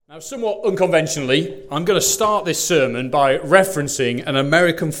Now, somewhat unconventionally, I'm going to start this sermon by referencing an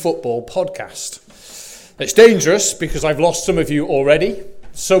American football podcast. It's dangerous because I've lost some of you already,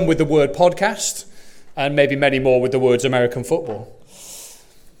 some with the word podcast, and maybe many more with the words American football.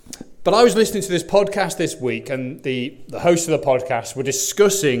 But I was listening to this podcast this week, and the host of the podcast were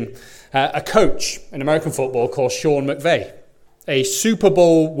discussing a coach in American football called Sean McVay, a Super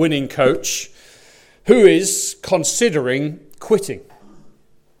Bowl winning coach who is considering quitting.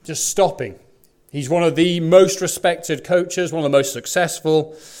 Just stopping. He's one of the most respected coaches, one of the most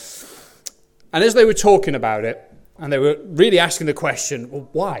successful. And as they were talking about it, and they were really asking the question, well,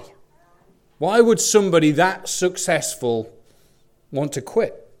 why? Why would somebody that successful want to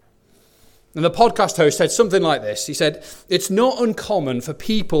quit? And the podcast host said something like this. He said, it's not uncommon for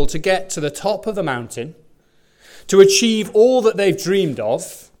people to get to the top of the mountain, to achieve all that they've dreamed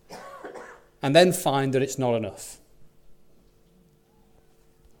of, and then find that it's not enough.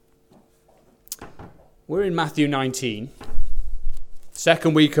 We're in Matthew 19,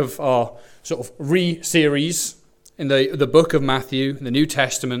 second week of our sort of re-series in the book of Matthew, in the New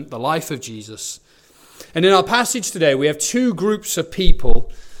Testament, the life of Jesus. And in our passage today, we have two groups of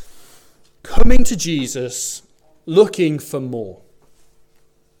people coming to Jesus looking for more.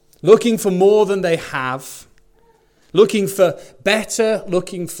 Looking for more than they have. Looking for better,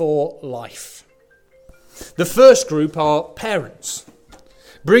 looking for life. The first group are parents,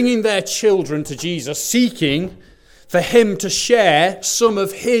 bringing their children to Jesus, seeking for him to share some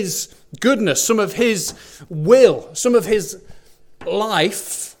of his goodness, some of his will, some of his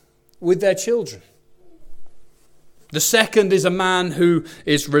life with their children. The second is a man who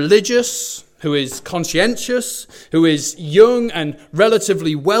is religious, who is conscientious, who is young and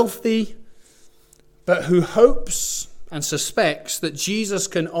relatively wealthy, but who hopes and suspects that Jesus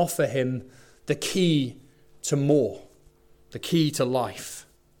can offer him the key to more, the key to life.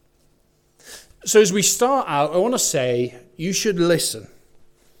 So as we start out, I want to say you should listen.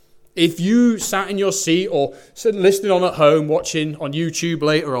 If you sat in your seat or listening on at home, watching on YouTube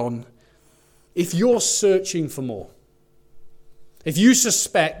later on, if you're searching for more, if you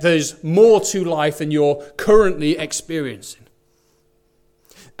suspect there's more to life than you're currently experiencing,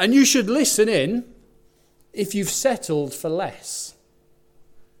 and you should listen in if you've settled for less.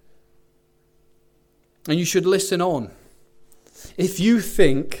 And you should listen on if you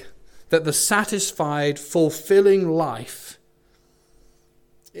think that the satisfied, fulfilling life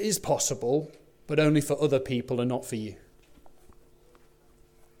is possible, but only for other people and not for you.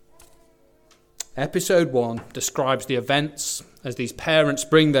 Episode 1 describes the events as these parents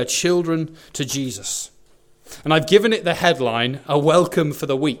bring their children to Jesus. And I've given it the headline, A Welcome for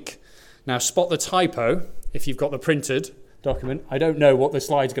the Week. Now spot the typo if you've got the printed document. I don't know what the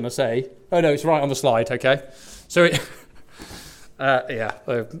slide's going to say. Oh no, it's right on the slide, okay. So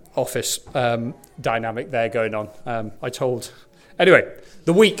office dynamic there going on. Anyway,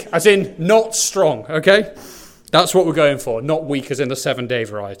 the week as in not strong, okay? That's what we're going for, not weak as in the 7-day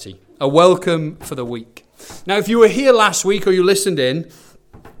variety. A welcome for the week. Now, if you were here last week or you listened in,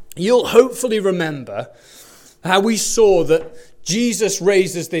 you'll hopefully remember how we saw that Jesus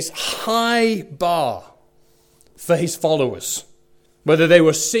raises this high bar for his followers. Whether they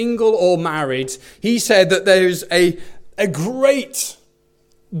were single or married, he said that there's a great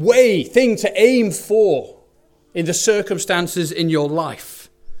thing to aim for in the circumstances in your life.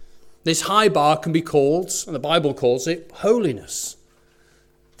 This high bar can be called, and the Bible calls it, holiness.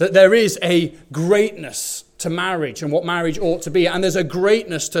 That there is a greatness to marriage and what marriage ought to be, and there's a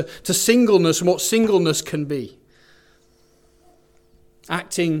greatness to singleness and what singleness can be.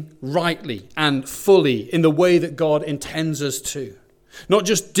 Acting rightly and fully in the way that God intends us to. Not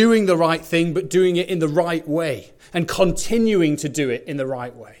just doing the right thing, but doing it in the right way and continuing to do it in the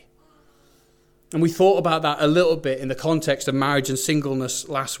right way. And we thought about that a little bit in the context of marriage and singleness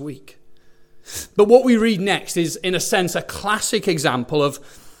last week. But what we read next is, in a sense, a classic example of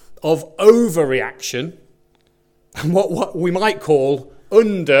overreaction and what we might call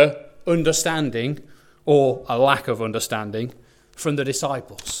understanding or a lack of understanding from the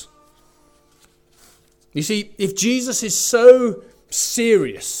disciples. You see, if Jesus is so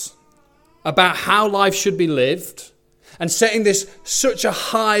serious about how life should be lived and setting this such a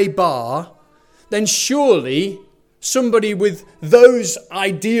high bar, then surely somebody with those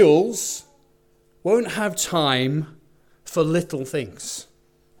ideals won't have time for little things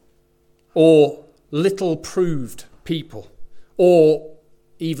or little proved people or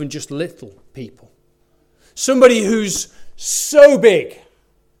even just little people. Somebody who's so big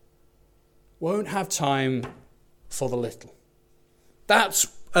won't have time for the little. That's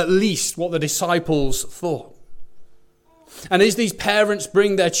at least what the disciples thought. And as these parents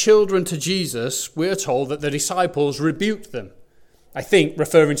bring their children to Jesus, we're told that the disciples rebuked them. I think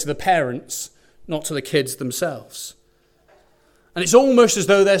referring to the parents, not to the kids themselves. And it's almost as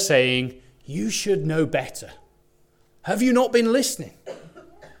though they're saying, you should know better. Have you not been listening?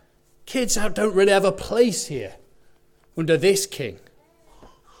 Kids don't really have a place here under this king.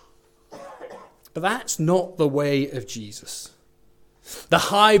 But that's not the way of Jesus. The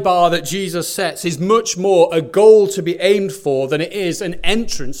high bar that Jesus sets is much more a goal to be aimed for than it is an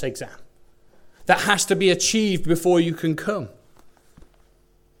entrance exam that has to be achieved before you can come.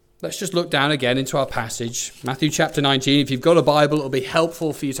 Let's just look down again into our passage, Matthew chapter 19. If you've got a Bible, it'll be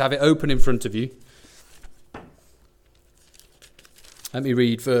helpful for you to have it open in front of you. Let me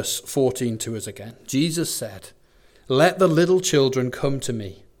read verse 14 to us again. Jesus said, "Let the little children come to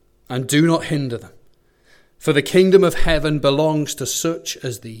me, and do not hinder them, for the kingdom of heaven belongs to such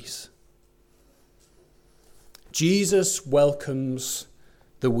as these." Jesus welcomes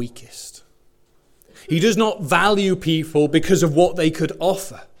the weakest. He does not value people because of what they could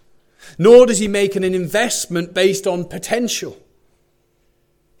offer, nor does he make an investment based on potential.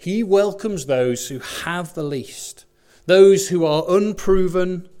 He welcomes those who have the least, those who are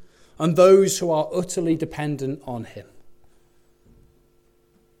unproven, and those who are utterly dependent on him.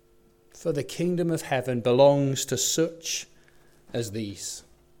 For the kingdom of heaven belongs to such as these.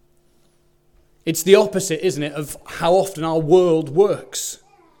 It's the opposite, isn't it, of how often our world works.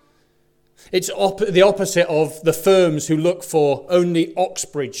 It's the opposite of the firms who look for only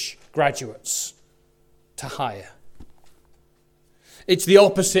Oxbridge graduates to hire. It's the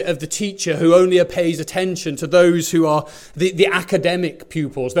opposite of the teacher who only pays attention to those who are the academic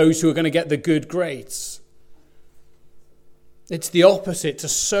pupils, those who are going to get the good grades. It's the opposite to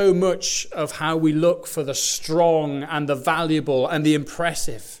so much of how we look for the strong and the valuable and the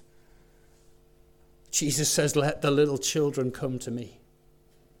impressive. Jesus says, "Let the little children come to me."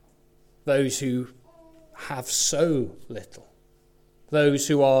 Those who have so little. Those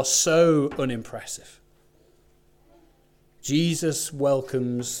who are so unimpressive. Jesus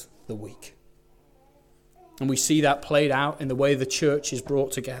welcomes the weak. And we see that played out in the way the church is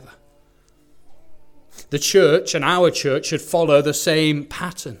brought together. The church and our church should follow the same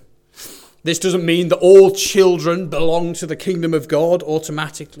pattern. This doesn't mean that all children belong to the kingdom of God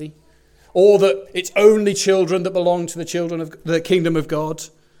automatically, or that it's only children that belong to the children of the kingdom of God.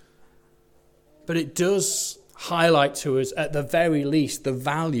 But it does highlight to us, at the very least, the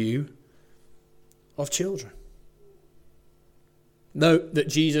value of children. Note that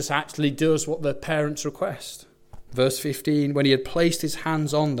Jesus actually does what the parents request. Verse 15, when he had placed his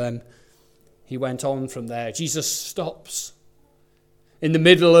hands on them, he went on from there. Jesus stops in the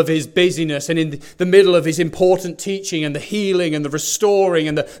middle of his busyness and in the middle of his important teaching and the healing and the restoring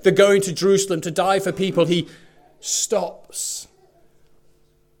and the going to Jerusalem to die for people. He stops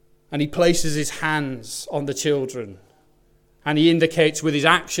and he places his hands on the children, and he indicates with his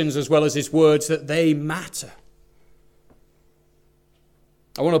actions as well as his words that they matter.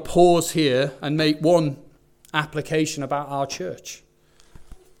 I want to pause here and make one application about our church.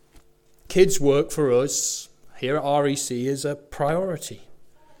 Kids work for us here at REC is a priority.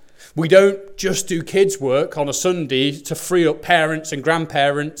 We don't just do kids work on a Sunday to free up parents and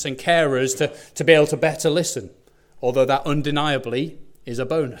grandparents and carers to be able to better listen, although that undeniably is a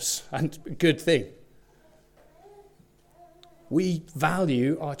bonus and a good thing. We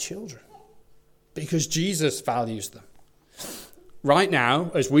value our children because Jesus values them. Right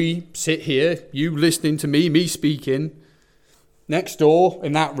now, as we sit here, you listening to me speaking, next door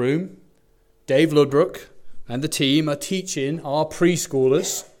in that room, Dave Ludbrook and the team are teaching our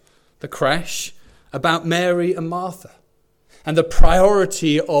preschoolers, the creche, about Mary and Martha and the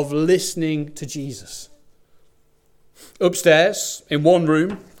priority of listening to Jesus. Upstairs, in one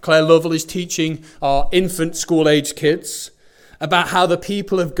room, Claire Lovell is teaching our infant school-age kids about how the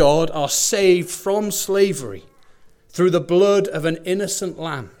people of God are saved from slavery through the blood of an innocent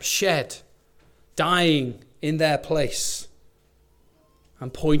lamb shed, dying in their place,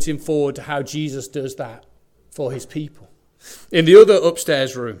 and pointing forward to how Jesus does that for his people. In the other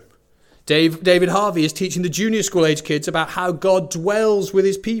upstairs room, David Harvey is teaching the junior school age kids about how God dwells with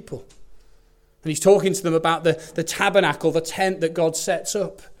his people. And he's talking to them about the tabernacle, the tent that God sets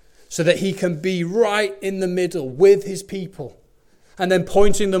up so that he can be right in the middle with his people. And then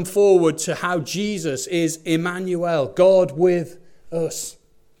pointing them forward to how Jesus is Emmanuel, God with us.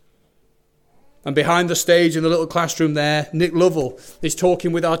 And behind the stage in the little classroom there, Nick Lovell is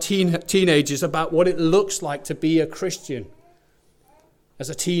talking with our teenagers about what it looks like to be a Christian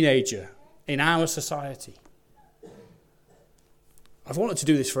as a teenager in our society. I've wanted to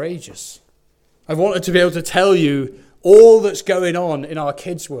do this for ages. I've wanted to be able to tell you all that's going on in our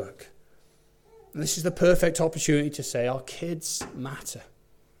kids' work. And this is the perfect opportunity to say our kids matter.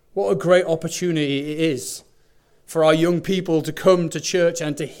 What a great opportunity it is for our young people to come to church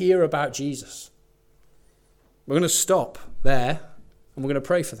and to hear about Jesus. We're going to stop there and we're going to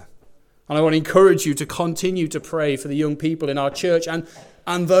pray for them. And I want to encourage you to continue to pray for the young people in our church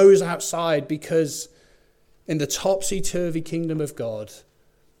and those outside, because in the topsy-turvy kingdom of God,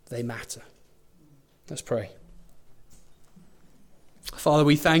 they matter. Let's pray. Father,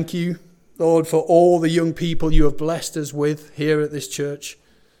 we thank you, Lord, for all the young people you have blessed us with here at this church.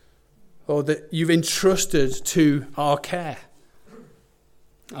 Lord, that you've entrusted to our care.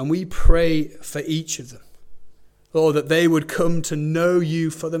 And we pray for each of them. Lord, that they would come to know you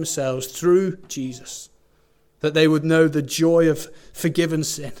for themselves through Jesus. That they would know the joy of forgiven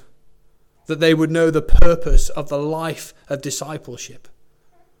sin. That they would know the purpose of the life of discipleship.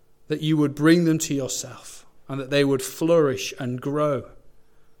 That you would bring them to yourself. And that they would flourish and grow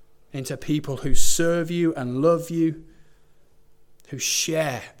into people who serve you and love you. Who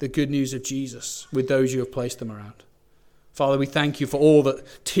share the good news of Jesus with those you have placed them around. Father, we thank you for all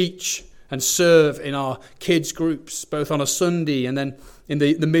that teach and serve in our kids' groups, both on a Sunday and then in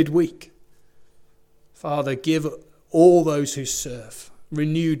the midweek. Father, give all those who serve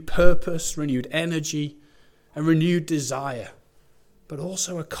renewed purpose, renewed energy, and renewed desire, but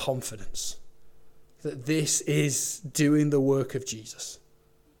also a confidence that this is doing the work of Jesus.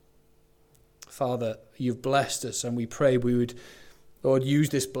 Father, you've blessed us, and we pray we would, Lord, use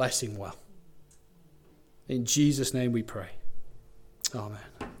this blessing well. In Jesus' name we pray. Amen.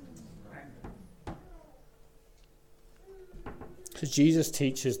 So Jesus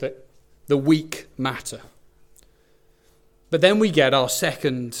teaches that the weak matter. But then we get our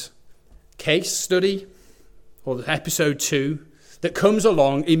second case study, or episode 2, that comes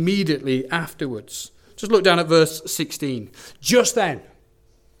along immediately afterwards. Just look down at verse 16. Just then.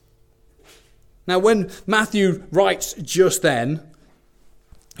 Now, when Matthew writes just then,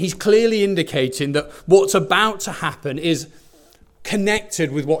 he's clearly indicating that what's about to happen is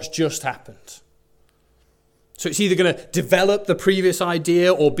connected with what's just happened. So it's either going to develop the previous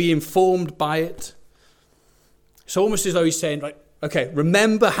idea or be informed by it. It's almost as though he's saying, like, okay,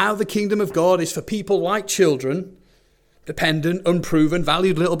 remember how the kingdom of God is for people like children, dependent, unproven,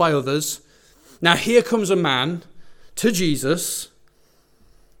 valued little by others. Now here comes a man to Jesus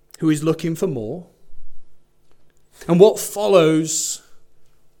who is looking for more. And what follows,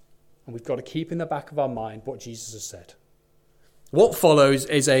 and we've got to keep in the back of our mind what Jesus has said. What follows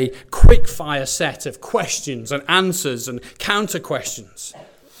is a quick-fire set of questions and answers and counter-questions.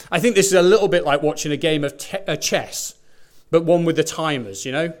 I think this is a little bit like watching a game of chess, but one with the timers,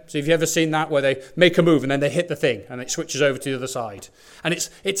 you know? So have you ever seen that where they make a move and then they hit the thing and it switches over to the other side? And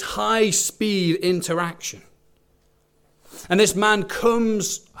it's high-speed interaction. And this man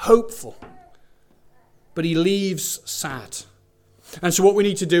comes hopeful, but he leaves sad. And so what we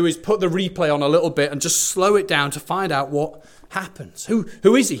need to do is put the replay on a little bit and just slow it down to find out what happens.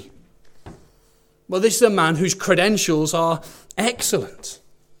 Who is he? Well, this is a man whose credentials are excellent.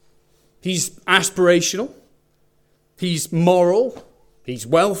 He's aspirational. He's moral. He's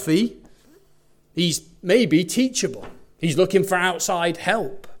wealthy. He's maybe teachable. He's looking for outside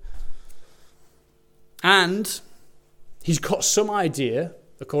help. And he's got some idea,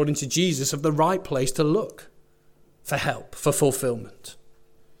 according to Jesus, of the right place to look for help, for fulfillment.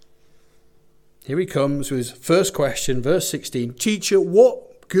 Here he comes with his first question, verse 16. Teacher,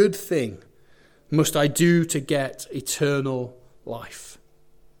 what good thing must I do to get eternal life?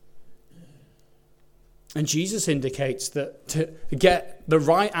 And Jesus indicates that to get the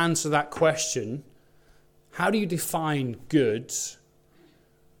right answer to that question, how do you define good?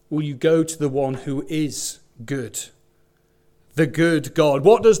 Will you go to the one who is good? The good God.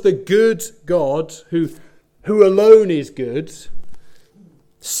 What does the good God, who alone is good,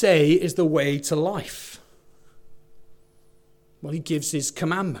 say is the way to life? Well, he gives his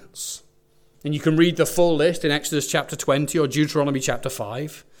commandments. And you can read the full list in Exodus chapter 20 or Deuteronomy chapter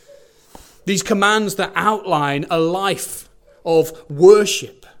 5. These commands that outline a life of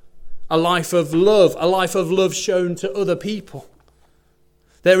worship, a life of love shown to other people.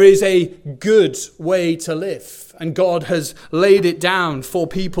 There is a good way to live, and God has laid it down for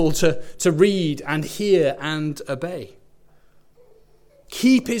people to read and hear and obey.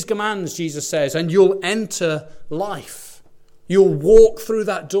 Keep his commands, Jesus says, and you'll enter life. You'll walk through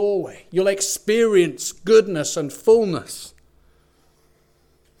that doorway. You'll experience goodness and fullness.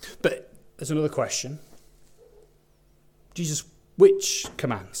 But there's another question. Jesus, which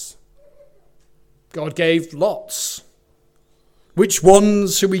commands? God gave lots. Which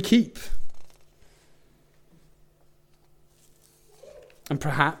ones should we keep? And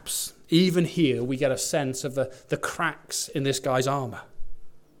perhaps even here we get a sense of the cracks in this guy's armour.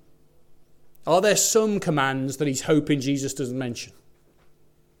 Are there some commands that he's hoping Jesus doesn't mention?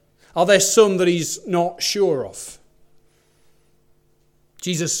 Are there some that he's not sure of?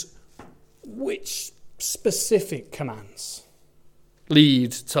 Jesus, which specific commands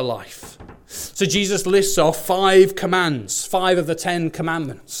lead to life? So Jesus lists off 5 commands, 5 of the 10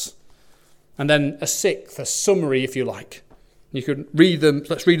 commandments. And then a 6th, a summary if you like. You could read them.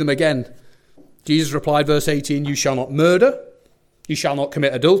 Let's read them again. Jesus replied, verse 18, you shall not murder. You shall not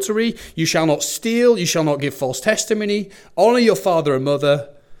commit adultery. You shall not steal. You shall not give false testimony. Honour your father and mother.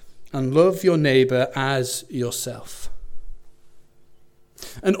 And love your neighbour as yourself.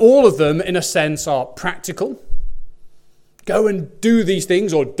 And all of them, in a sense, are practical. Go and do these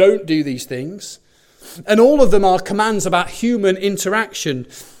things or don't do these things. And all of them are commands about human interaction.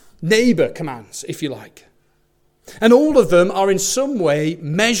 Neighbour commands, if you like. And all of them are in some way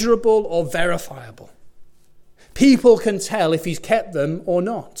measurable or verifiable. People can tell if he's kept them or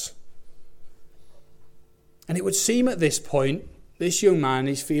not. And it would seem at this point, this young man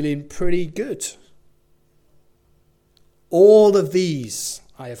is feeling pretty good. All of these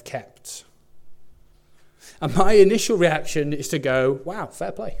I have kept. And my initial reaction is to go, wow,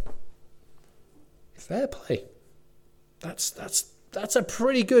 fair play. Fair play. That's a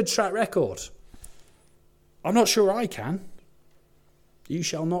pretty good track record. I'm not sure I can. You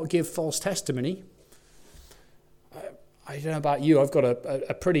shall not give false testimony. I don't know about you, I've got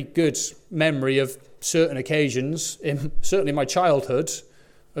a pretty good memory of certain occasions, certainly my childhood,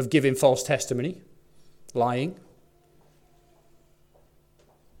 of giving false testimony, lying.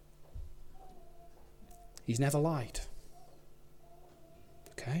 He's never lied.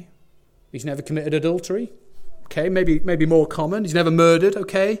 Okay. He's never committed adultery. Okay, maybe more common. He's never murdered.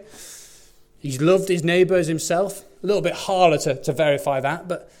 Okay. He's loved his neighbour as himself. A little bit harder to verify that,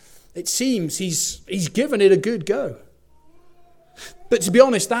 but it seems he's given it a good go. But to be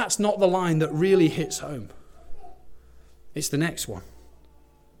honest, that's not the line that really hits home. It's the next one.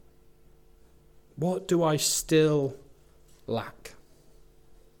 What do I still lack?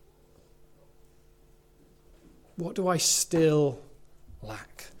 What do I still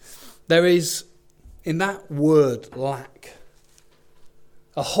lack? There is, in that word, lack,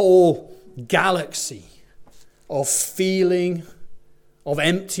 a whole galaxy of feeling, of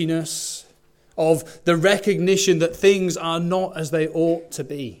emptiness, of the recognition that things are not as they ought to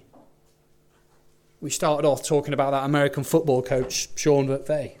be. We started off talking about that American football coach, Sean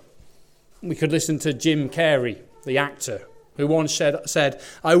McVay. We could listen to Jim Carrey, the actor, who once said,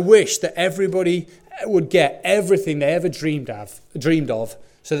 I wish that everybody would get everything they ever dreamed of,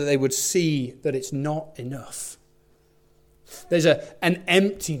 so that they would see that it's not enough. There's an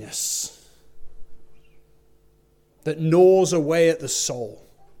emptiness that gnaws away at the soul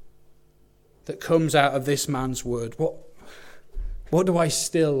that comes out of this man's word. What do I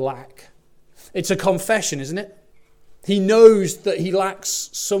still lack? It's a confession, isn't it? He knows that he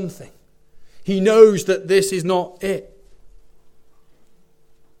lacks something. He knows that this is not it.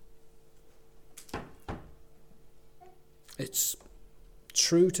 It's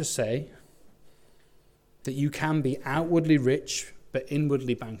true to say that you can be outwardly rich but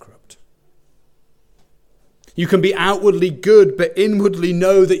inwardly bankrupt. You can be outwardly good but inwardly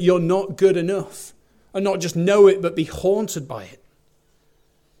know that you're not good enough. And not just know it but be haunted by it.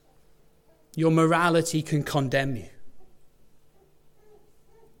 Your morality can condemn you.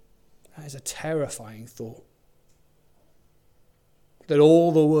 That is a terrifying thought. That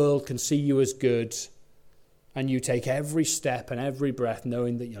all the world can see you as good and you take every step and every breath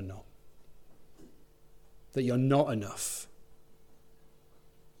knowing that you're not. That you're not enough.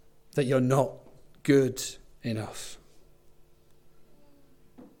 That you're not good enough.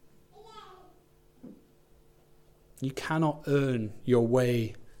 You cannot earn your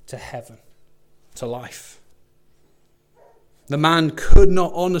way to heaven, to life. The man could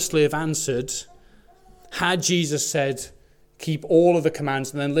not honestly have answered had Jesus said, keep all of the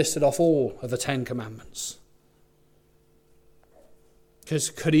commands, and then listed off all of the 10 commandments. Because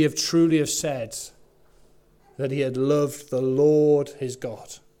could he have truly have said that he had loved the Lord his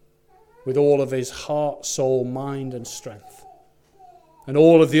God with all of his heart, soul, mind, and strength? And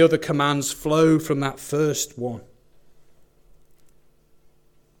all of the other commands flow from that first one.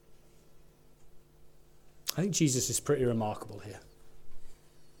 I think Jesus is pretty remarkable here.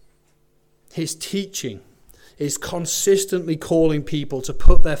 His teaching is consistently calling people to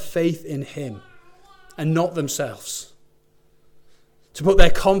put their faith in him and not themselves. To put their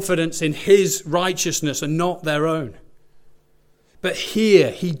confidence in his righteousness and not their own. But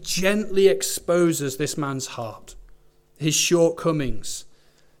here he gently exposes this man's heart his shortcomings,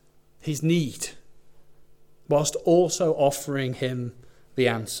 his need, whilst also offering him the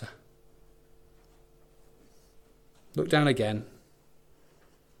answer. Look down again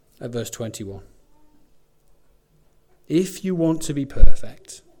at verse 21. If you want to be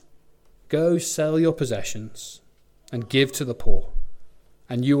perfect, go sell your possessions and give to the poor,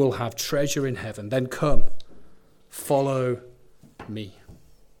 and you will have treasure in heaven. Then come, follow me.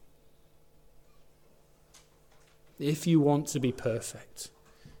 If you want to be perfect,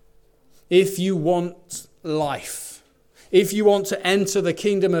 if you want life, if you want to enter the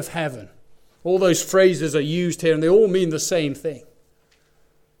kingdom of heaven, all those phrases are used here and they all mean the same thing.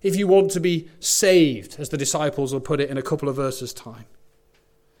 If you want to be saved, as the disciples will put it in a couple of verses' time,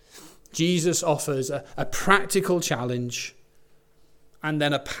 Jesus offers a practical challenge and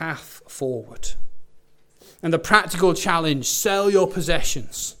then a path forward. And the practical challenge, sell your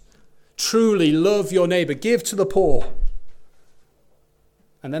possessions. Truly love your neighbour. Give to the poor.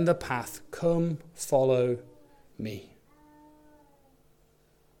 And then the path, come follow me.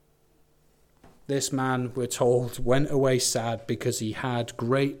 This man, we're told, went away sad because he had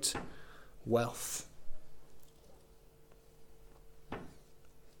great wealth.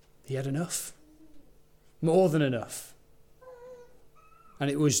 He had enough. More than enough. And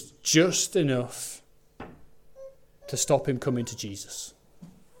it was just enough to stop him coming to Jesus.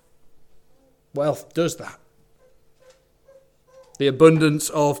 Wealth does that. The abundance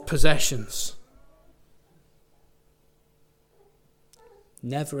of possessions.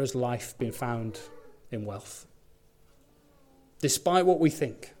 Never has life been found in wealth. Despite what we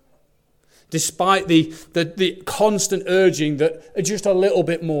think. Despite the constant urging that just a little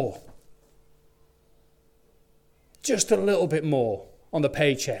bit more. Just a little bit more on the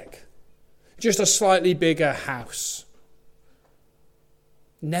paycheck. Just a slightly bigger house.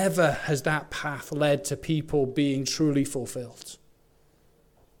 Never has that path led to people being truly fulfilled.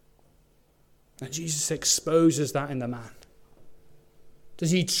 And Jesus exposes that in the man.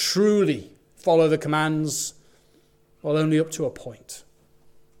 Does he truly follow the commands? Well, only up to a point.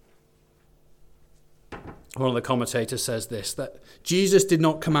 One of the commentators says this, that Jesus did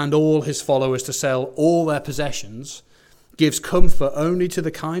not command all his followers to sell all their possessions, gives comfort only to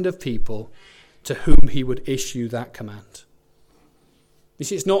the kind of people to whom he would issue that command. You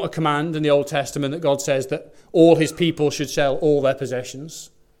see, it's not a command in the Old Testament that God says that all his people should sell all their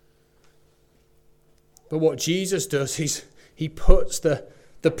possessions. But what Jesus does is he puts the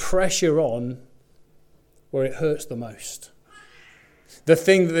pressure on where it hurts the most. The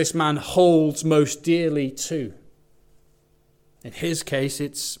thing that this man holds most dearly to. In his case,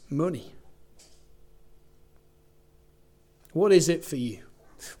 it's money. What is it for you?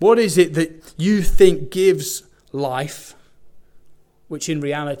 What is it that you think gives life, which in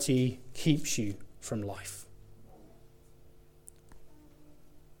reality keeps you from life?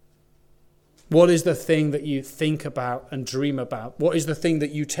 What is the thing that you think about and dream about? What is the thing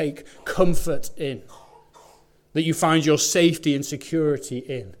that you take comfort in? That you find your safety and security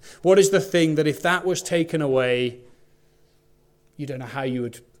in? What is the thing that if that was taken away, you don't know how you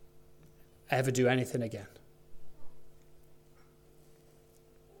would ever do anything again?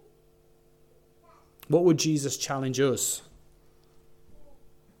 What would Jesus challenge us?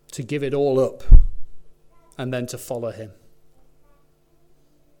 To give it all up and then to follow him.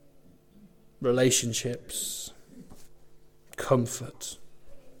 Relationships, comfort,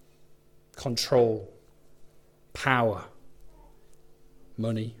 control, power,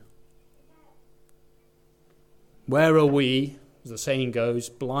 money. Where are we, as the saying goes,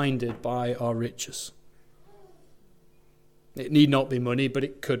 blinded by our riches? It need not be money, but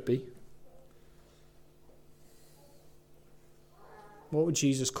it could be. What would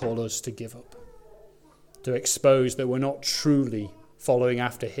Jesus call us to give up? To expose that we're not truly following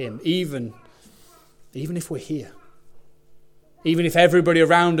after him, even if we're here. Even if everybody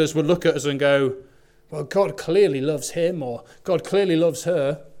around us would look at us and go, well, God clearly loves him, or God clearly loves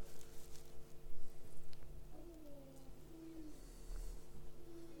her.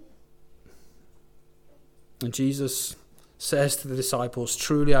 And Jesus says to the disciples,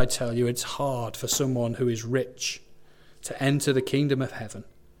 truly I tell you, it's hard for someone who is rich to enter the kingdom of heaven.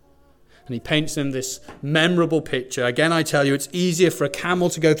 And he paints them this memorable picture. Again, I tell you, it's easier for a camel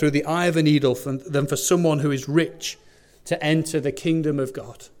to go through the eye of a needle than for someone who is rich to enter the kingdom of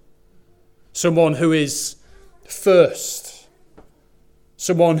God. Someone who is first.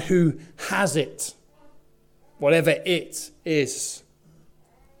 Someone who has it, whatever it is.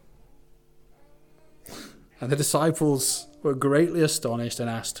 And the disciples were greatly astonished and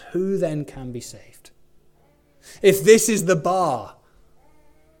asked, who then can be saved? If this is the bar,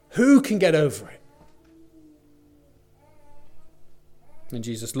 who can get over it? And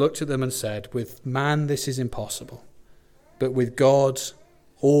Jesus looked at them and said, with man this is impossible, but with God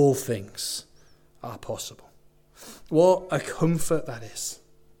all things are possible. What a comfort that is.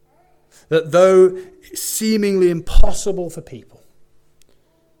 That though it's seemingly impossible for people,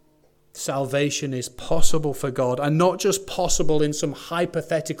 salvation is possible for God, and not just possible in some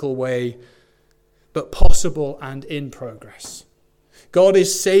hypothetical way, but possible and in progress. God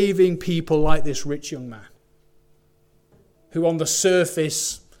is saving people like this rich young man, who on the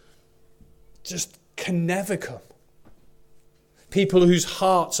surface just can never come. People whose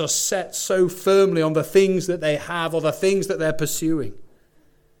hearts are set so firmly on the things that they have or the things that they're pursuing.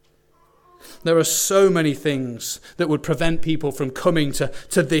 There are so many things that would prevent people from coming to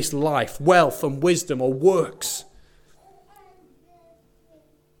this life, wealth and wisdom or works.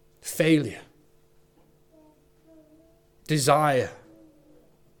 Failure. Desire.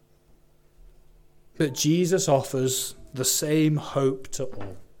 But Jesus offers the same hope to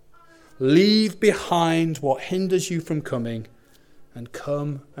all. Leave behind what hinders you from coming and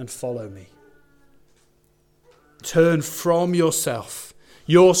come and follow me. Turn from yourself,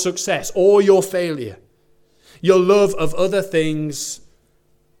 your success or your failure, your love of other things,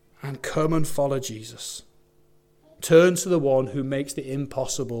 and come and follow Jesus. Turn to the one who makes the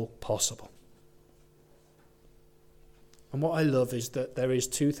impossible possible. And what I love is that there is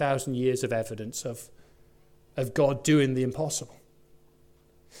 2,000 years of evidence of God doing the impossible.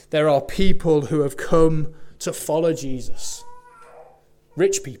 There are people who have come to follow Jesus.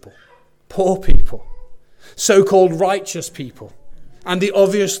 Rich people, poor people, so-called righteous people, and the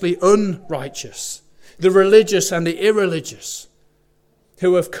obviously unrighteous, the religious and the irreligious,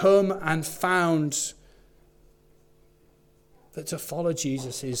 who have come and found that to follow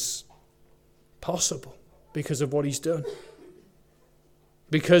Jesus is possible because of what he's done.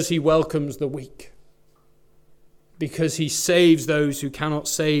 Because he welcomes the weak. Because he saves those who cannot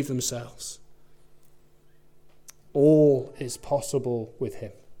save themselves. All is possible with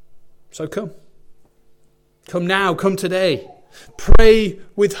him. So come. Come now, come today. Pray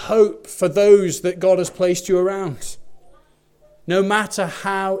with hope for those that God has placed you around. No matter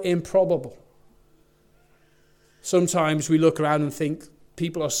how improbable. Sometimes we look around and think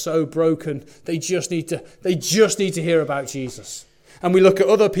people are so broken, they just need to hear about Jesus. And we look at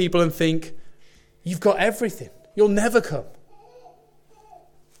other people and think, you've got everything. You'll never come.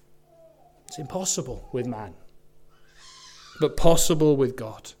 It's impossible with man, but possible with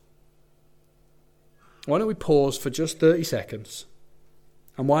God. Why don't we pause for just 30 seconds?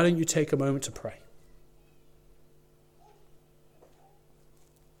 And why don't you take a moment to pray?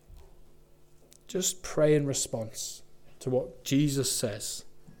 Just pray in response to what Jesus says.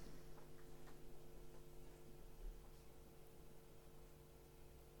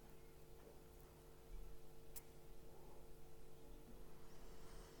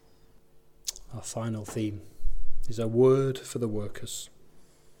 Our final theme is a word for the workers.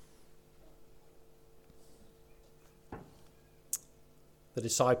 The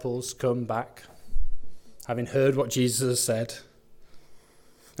disciples come back, having heard what Jesus has said,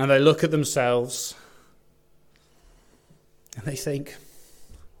 and they look at themselves and they think,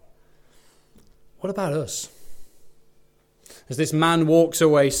 what about us? As this man walks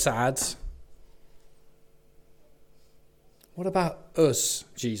away sad, what about us,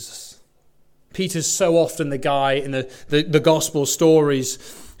 Jesus? Peter's so often the guy in the gospel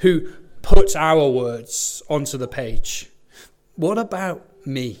stories who puts our words onto the page. What about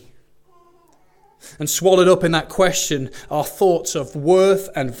me? And swallowed up in that question are thoughts of worth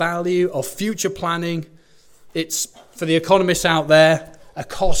and value, of future planning. It's, for the economists out there, a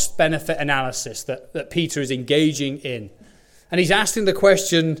cost-benefit analysis that Peter is engaging in. And he's asking the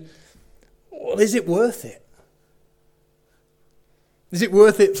question, well, is it worth it? Is it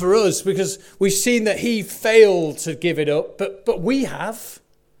worth it for us? Because we've seen that he failed to give it up, but we have.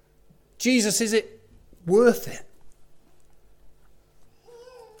 Jesus, is it worth it?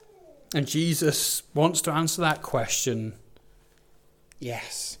 And Jesus wants to answer that question.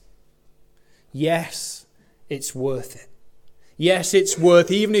 Yes. Yes, it's worth it. Yes, it's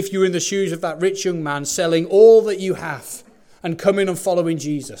worth, even if you're in the shoes of that rich young man selling all that you have and coming and following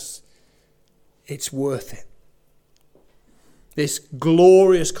Jesus. It's worth it. This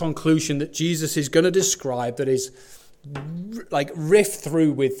glorious conclusion that Jesus is going to describe that is like riffed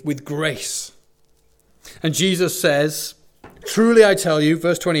through with grace. And Jesus says, truly I tell you,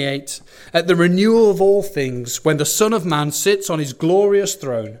 verse 28, at the renewal of all things, when the Son of Man sits on his glorious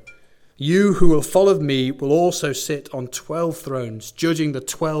throne, you who will follow me will also sit on 12 thrones, judging the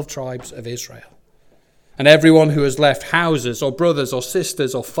 12 tribes of Israel. And everyone who has left houses or brothers or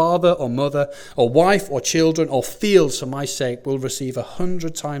sisters or father or mother or wife or children or fields for my sake will receive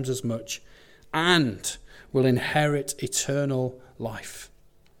 100 times as much and will inherit eternal life.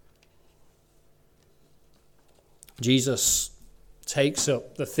 Jesus takes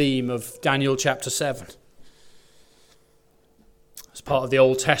up the theme of Daniel chapter 7. It's part of the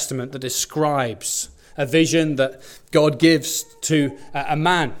Old Testament that describes a vision that God gives to a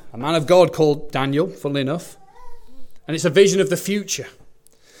man of God called Daniel, funnily enough. And it's a vision of the future,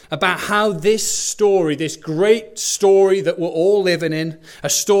 about how this story, this great story that we're all living in, a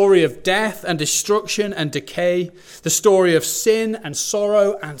story of death and destruction and decay, the story of sin and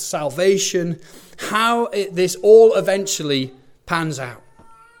sorrow and salvation, how this all eventually pans out.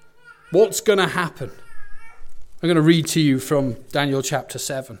 What's going to happen? I'm going to read to you from Daniel chapter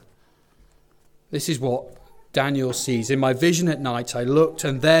 7. This is what Daniel sees. In my vision at night I looked,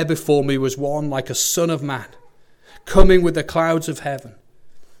 and there before me was one like a son of man, coming with the clouds of heaven.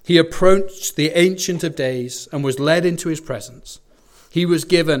 He approached the Ancient of Days and was led into his presence. He was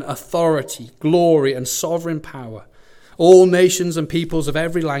given authority, glory, and sovereign power. All nations and peoples of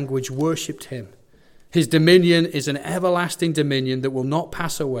every language worshipped him. His dominion is an everlasting dominion that will not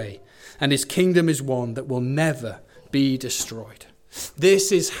pass away, and his kingdom is one that will never be destroyed.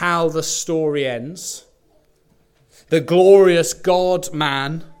 This is how the story ends. The glorious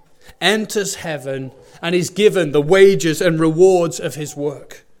God-man enters heaven and is given the wages and rewards of his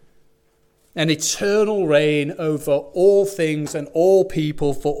work. An eternal reign over all things and all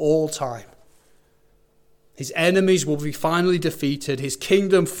people for all time. His enemies will be finally defeated, his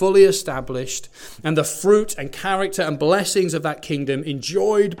kingdom fully established, and the fruit and character and blessings of that kingdom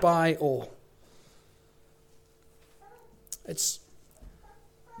enjoyed by all. It's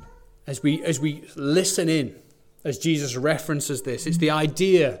as we listen in, as Jesus references this, it's the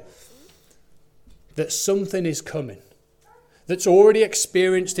idea that something is coming that's already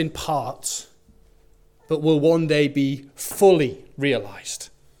experienced in parts, but will one day be fully realized.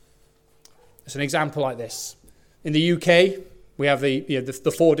 It's an example like this. In the UK, we have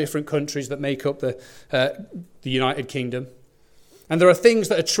the 4 different countries that make up the United Kingdom. And there are things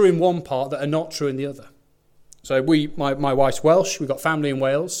that are true in one part that are not true in the other. So my wife's Welsh, we've got family in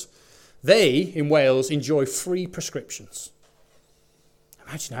Wales. They, in Wales, enjoy free prescriptions.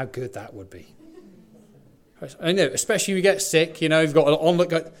 Imagine how good that would be. I know, especially if you get sick, you've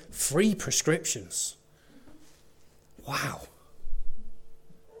got free prescriptions. Wow.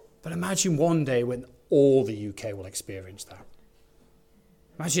 But imagine one day when all the UK will experience that.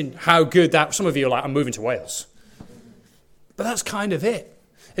 Imagine how good that... Some of you are like, I'm moving to Wales. But that's kind of it.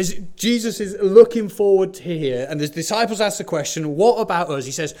 As Jesus is looking forward to here, and the disciples ask the question, what about us?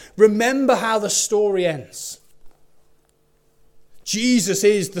 He says, remember how the story ends. Jesus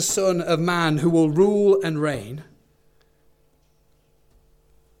is the Son of Man who will rule and reign.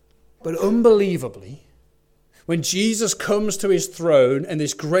 But unbelievably, when Jesus comes to his throne and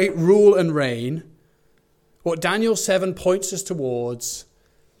this great rule and reign, what Daniel 7 points us towards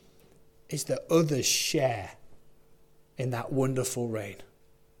is that others share in that wonderful reign.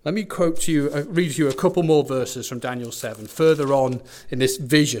 Let me read to you a couple more verses from Daniel 7, further on in this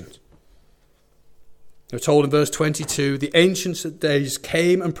vision. We're told in verse 22, the Ancient of Days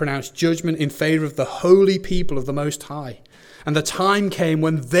came and pronounced judgment in favor of the holy people of the Most High. And the time came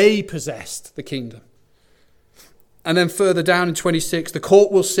when they possessed the kingdom. And then further down in 26, the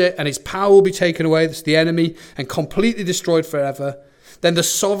court will sit and his power will be taken away, that's the enemy, and completely destroyed forever. Then the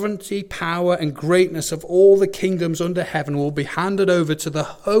sovereignty, power, and greatness of all the kingdoms under heaven will be handed over to the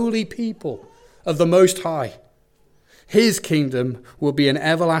holy people of the Most High. His kingdom will be an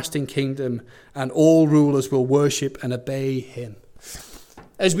everlasting kingdom, and all rulers will worship and obey him.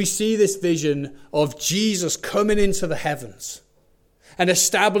 As we see this vision of Jesus coming into the heavens and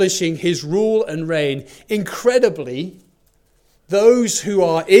establishing his rule and reign, incredibly, those who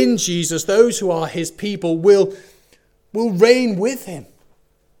are in Jesus, those who are his people, will reign with him.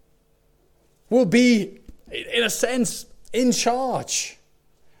 Will be, in a sense, in charge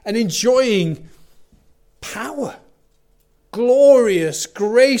and enjoying power. Glorious,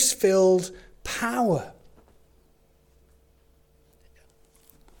 grace-filled power.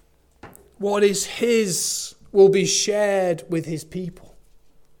 What is his will be shared with his people.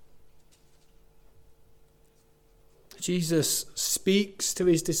 Jesus speaks to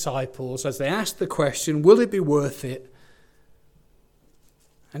his disciples as they ask the question, will it be worth it?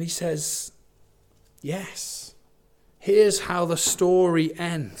 And he says, yes. Here's how the story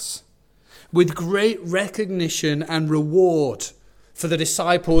ends. With great recognition and reward for the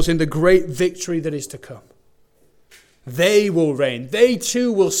disciples in the great victory that is to come. They will reign. They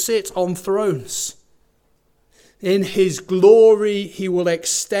too will sit on thrones. In his glory, he will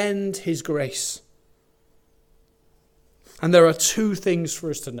extend his grace. And there are two things for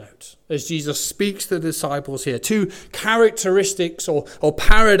us to note as Jesus speaks to the disciples here. Two characteristics or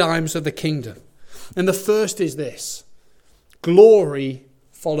paradigms of the kingdom. And the first is this: glory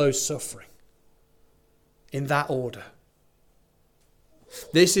follows suffering. In that order.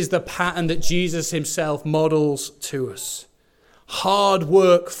 This is the pattern that Jesus himself models to us. Hard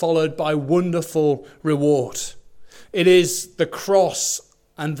work followed by wonderful reward. It is the cross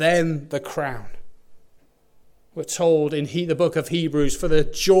and then the crown. We're told in the book of Hebrews, for the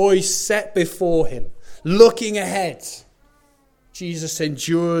joy set before him, looking ahead, Jesus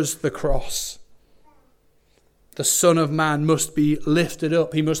endures the cross. The Son of Man must be lifted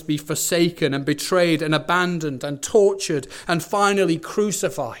up. He must be forsaken and betrayed and abandoned and tortured and finally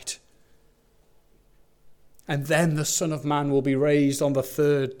crucified. And then the Son of Man will be raised on the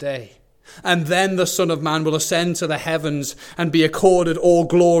third day. And then the Son of Man will ascend to the heavens and be accorded all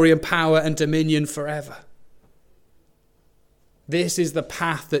glory and power and dominion forever. This is the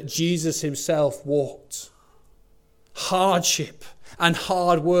path that Jesus himself walked. Hardship and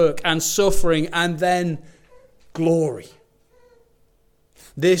hard work and suffering and then glory.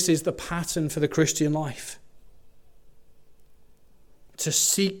 This is the pattern for the Christian life. To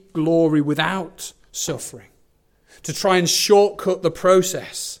seek glory without suffering, to try and shortcut the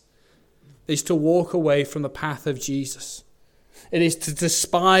process, is to walk away from the path of Jesus. It is to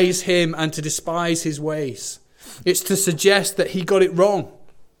despise him and to despise his ways. It's to suggest that he got it wrong,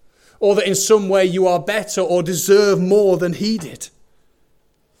 or that in some way you are better or deserve more than he did.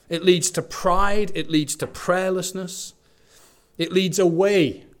 It leads to pride. It leads to prayerlessness. It leads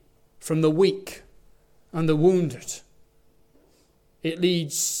away from the weak and the wounded. It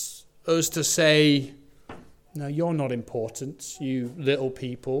leads us to say, no, you're not important, you little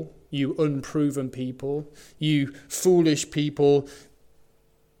people, you unproven people, you foolish people.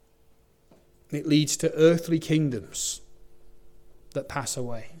 It leads to earthly kingdoms that pass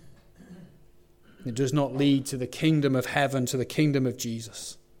away. It does not lead to the kingdom of heaven, to the kingdom of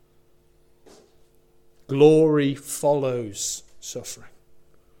Jesus. Glory follows suffering.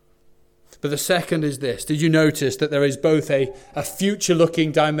 But the second is this. Did you notice that there is both a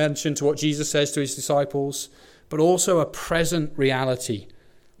future-looking dimension to what Jesus says to his disciples, but also a present reality?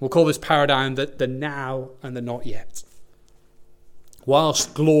 We'll call this paradigm the now and the not yet.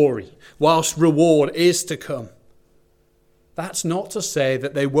 Whilst glory, whilst reward is to come, that's not to say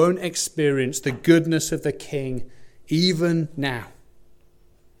that they won't experience the goodness of the King even now.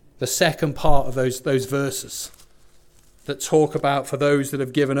 The second part of those verses that talk about for those that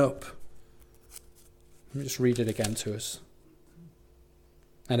have given up. Let me just read it again to us.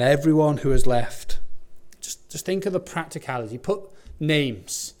 And everyone who has left, just think of the practicality. Put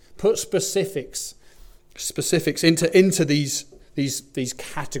names, put specifics into these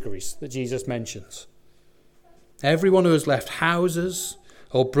categories that Jesus mentions. Everyone who has left houses,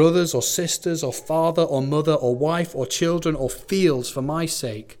 or brothers, or sisters, or father, or mother, or wife, or children, or fields for my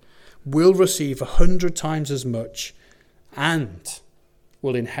sake, will receive 100 times as much and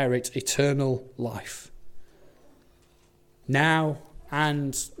will inherit eternal life. Now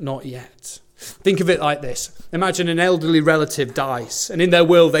and not yet. Think of it like this. Imagine an elderly relative dies, and in their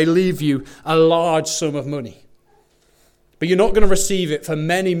will they leave you a large sum of money. But you're not going to receive it for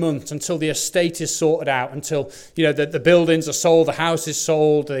many months until the estate is sorted out, until the buildings are sold, the house is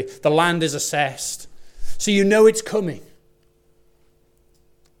sold, the land is assessed. So you know it's coming.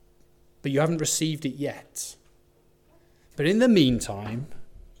 But you haven't received it yet. But in the meantime,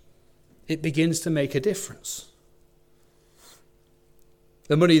 it begins to make a difference.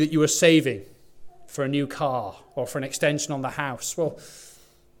 The money that you were saving for a new car or for an extension on the house, well,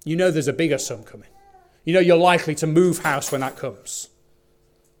 you know there's a bigger sum coming. You know you're likely to move house when that comes.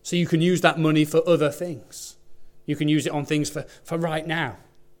 So you can use that money for other things. You can use it on things for right now.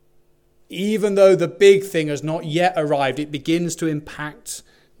 Even though the big thing has not yet arrived, it begins to impact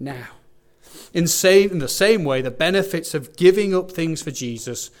now. In the same way, the benefits of giving up things for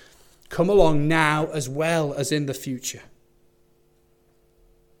Jesus come along now as well as in the future.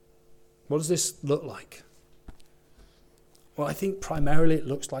 What does this look like? Well, I think primarily it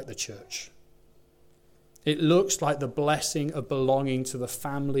looks like the church. It looks like the blessing of belonging to the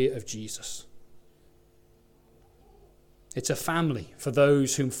family of Jesus. It's a family for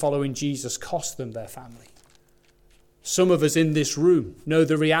those whom following Jesus cost them their family. Some of us in this room know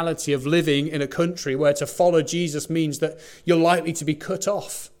the reality of living in a country where to follow Jesus means that you're likely to be cut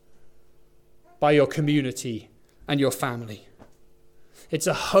off by your community and your family. It's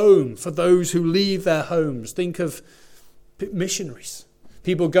a home for those who leave their homes. Think of missionaries.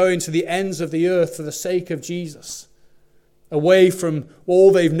 People going to the ends of the earth for the sake of Jesus, away from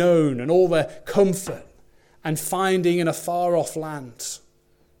all they've known and all their comfort, and finding in a far-off land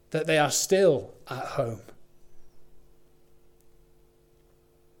that they are still at home.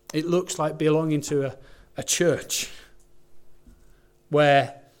 It looks like belonging to a church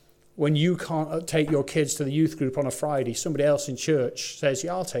where when you can't take your kids to the youth group on a Friday, somebody else in church says,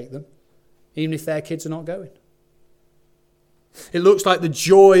 yeah, I'll take them, even if their kids are not going. It looks like the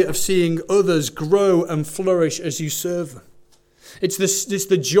joy of seeing others grow and flourish as you serve them. It's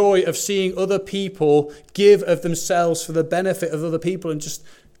the joy of seeing other people give of themselves for the benefit of other people and just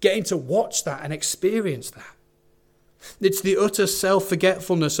getting to watch that and experience that. It's the utter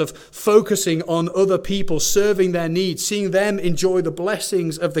self-forgetfulness of focusing on other people, serving their needs, seeing them enjoy the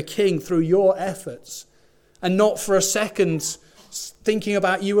blessings of the King through your efforts, and not for a second thinking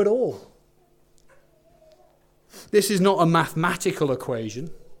about you at all. This is not a mathematical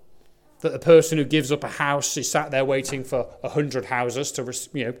equation that the person who gives up a house is sat there waiting for 100 houses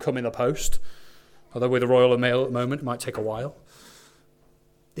to come in the post. Although with the Royal Mail at the moment, it might take a while.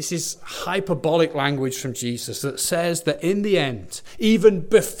 This is hyperbolic language from Jesus that says that in the end, even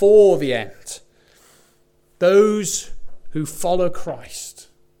before the end, those who follow Christ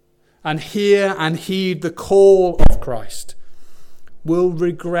and hear and heed the call of Christ will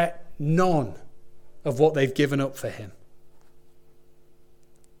regret none of what they've given up for him.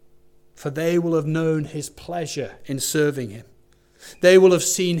 For they will have known his pleasure in serving him. They will have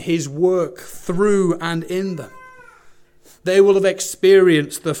seen his work through and in them. They will have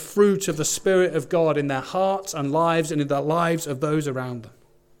experienced the fruit of the Spirit of God in their hearts and lives and in the lives of those around them.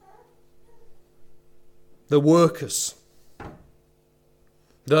 The workers,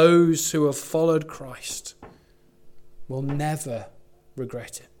 those who have followed Christ, will never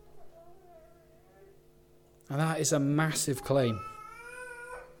regret it. And that is a massive claim.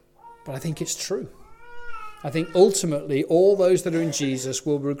 But I think it's true. I think ultimately all those that are in Jesus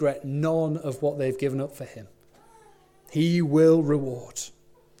will regret none of what they've given up for him. He will reward.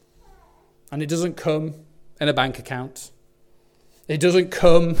 And it doesn't come in a bank account. It doesn't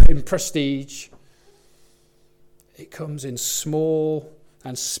come in prestige. It comes in small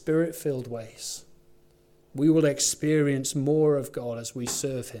and spirit-filled ways. We will experience more of God as we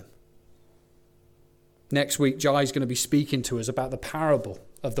serve him. Next week, Jai's going to be speaking to us about the parable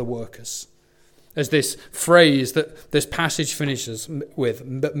of the workers. As this phrase that this passage finishes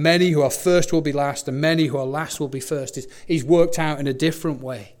with, but many who are first will be last and many who are last will be first, is worked out in a different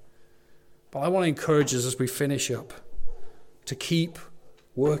way. But I want to encourage us as we finish up to keep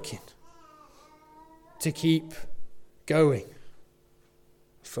working, to keep going,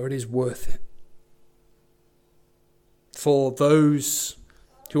 for it is worth it. For those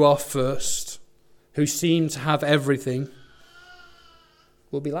who are first, who seem to have everything,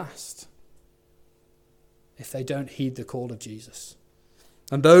 will be last if they don't heed the call of Jesus.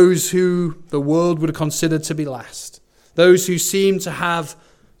 And those who the world would consider to be last, those who seem to have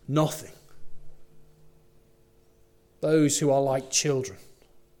nothing, those who are like children,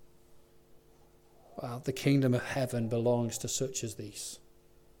 well, the kingdom of heaven belongs to such as these.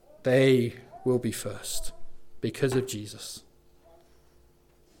 They will be first because of Jesus.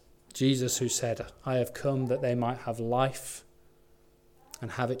 Jesus who said, I have come that they might have life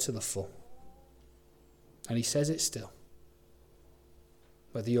and have it to the full. And he says it still.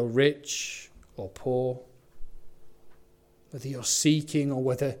 Whether you're rich or poor, whether you're seeking or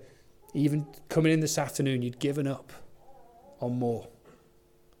whether even coming in this afternoon you'd given up on more.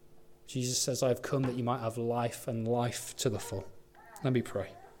 Jesus says, I have come that you might have life and life to the full. Let me pray.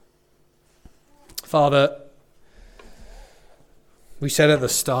 Father, we said at the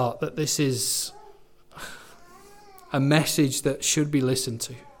start that this is a message that should be listened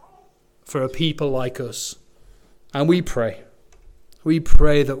to for a people like us. And we pray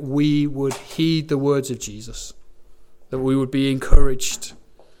that we would heed the words of Jesus, that we would be encouraged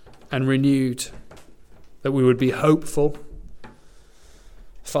and renewed, that we would be hopeful.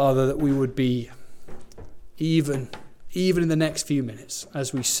 Father, that we would be even in the next few minutes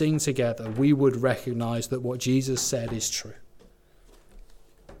as we sing together, we would recognize that what Jesus said is true.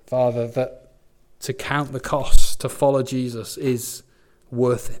 Father, that to count the cost to follow Jesus is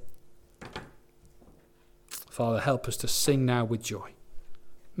worth it. Father, help us to sing now with joy,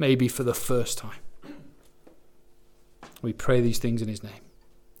 maybe for the first time. We pray these things in his name.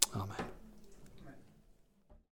 Amen.